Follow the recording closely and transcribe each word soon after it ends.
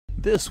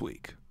This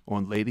week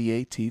on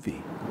Lady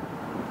ATV.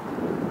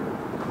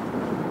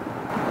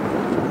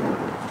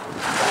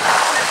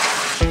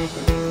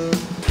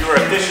 You are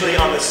officially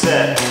on the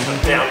set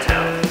of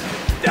Downtown.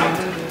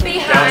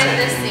 Behind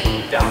the scenes.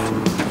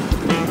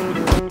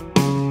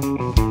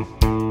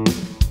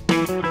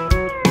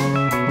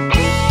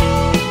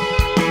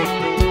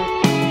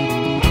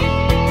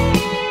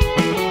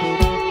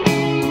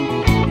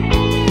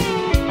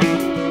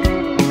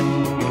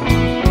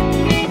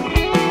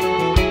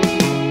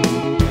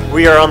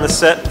 We are on the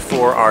set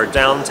for our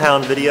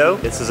Downtown video.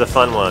 This is a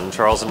fun one.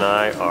 Charles and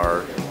I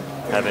are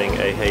having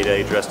a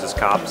heyday dressed as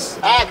cops.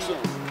 Action!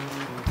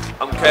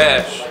 I'm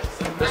Cash.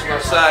 This is my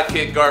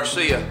sidekick,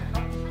 Garcia.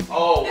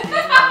 Oh.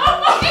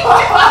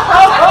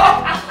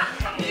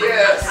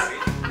 Yes.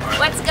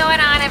 What's going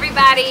on,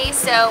 everybody?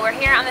 So we're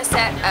here on the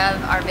set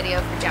of our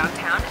video for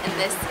Downtown, and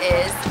this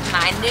is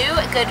my new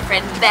good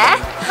friend,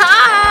 Beth.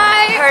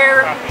 Hi!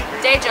 Her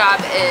day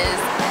job is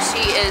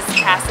she is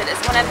casted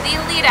as one of the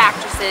lead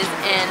actresses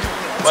in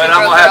Wait,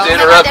 I'm gonna have to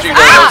interrupt you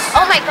guys.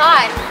 Oh my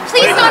God!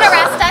 Please don't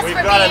arrest us for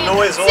being We've got a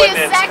noise too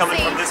ordinance sexy. coming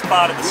from this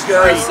part of the You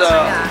street.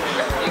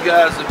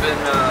 guys have been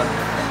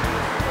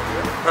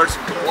heard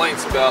some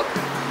complaints about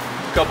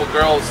a couple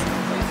girls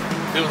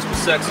doing some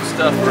sexy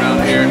stuff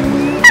around here.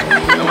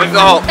 And we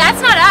go.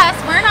 That's not us.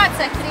 We're not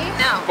sexy.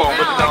 No. Oh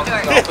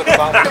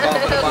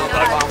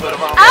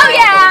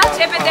yeah,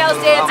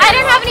 Chippendales dance. I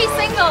didn't have any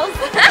singles.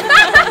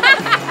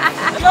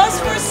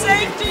 Just for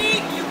safety,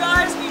 you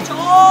guys need to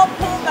all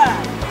pull back.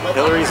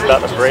 Hillary's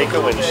about to break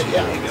a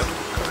windshield.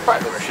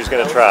 She's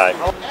gonna try.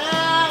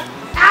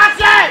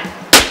 Action!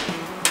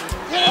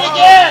 Hit it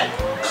again!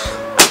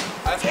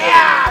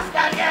 Yeah!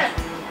 Start again!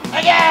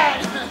 Again!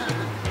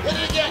 Hit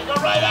it again, go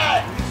right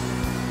at it!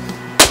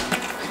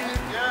 Good,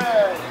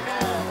 good.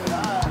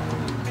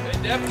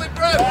 They definitely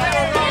broke.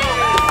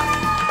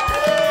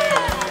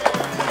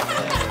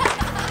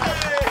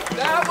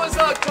 That was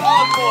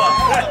uncalled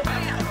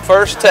for.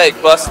 First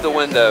take, busted the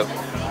window.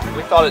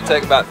 We thought it'd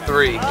take about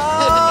 3. Yeah!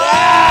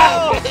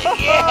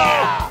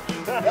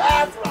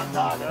 That's what I'm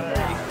talking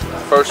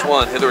about. First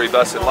one, Hillary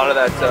busted. A lot of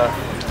that,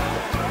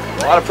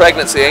 a lot of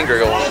pregnancy anger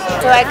going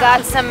on. So I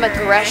got some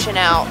aggression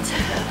out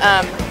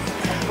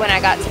when I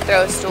got to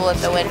throw a stool at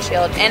the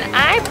windshield, and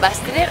I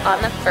busted it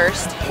on the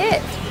first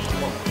hit.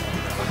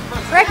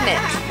 Pregnant.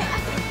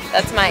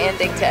 That's my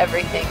ending to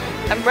everything.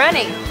 I'm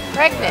running.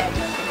 Pregnant.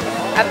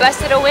 I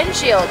busted a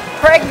windshield.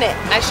 Pregnant.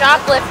 I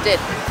shoplifted.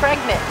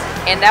 Pregnant.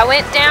 And I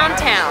went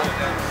downtown.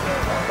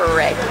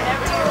 Pregnant.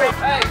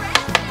 Hey,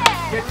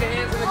 get your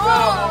hands in the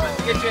car, woman.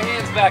 Get your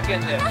hands back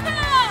in there.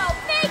 Oh,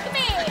 make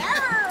me!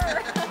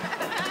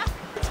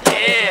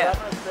 Yeah.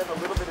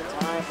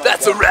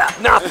 That's a wrap.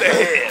 Not the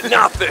head.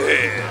 Not the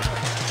head.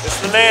 It's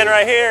the man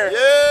right here.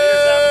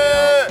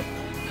 Yeah!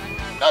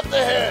 Not the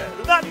head!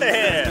 Not the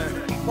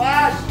head.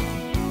 Flash!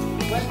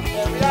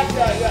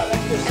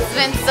 It's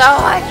been so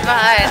much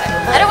fun.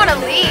 I don't want to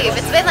leave.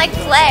 It's been like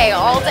play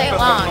all day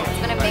long. It's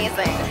been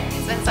amazing.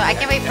 It's been so. I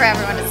can't wait for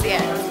everyone to see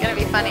it. It's gonna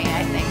be funny,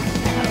 I think.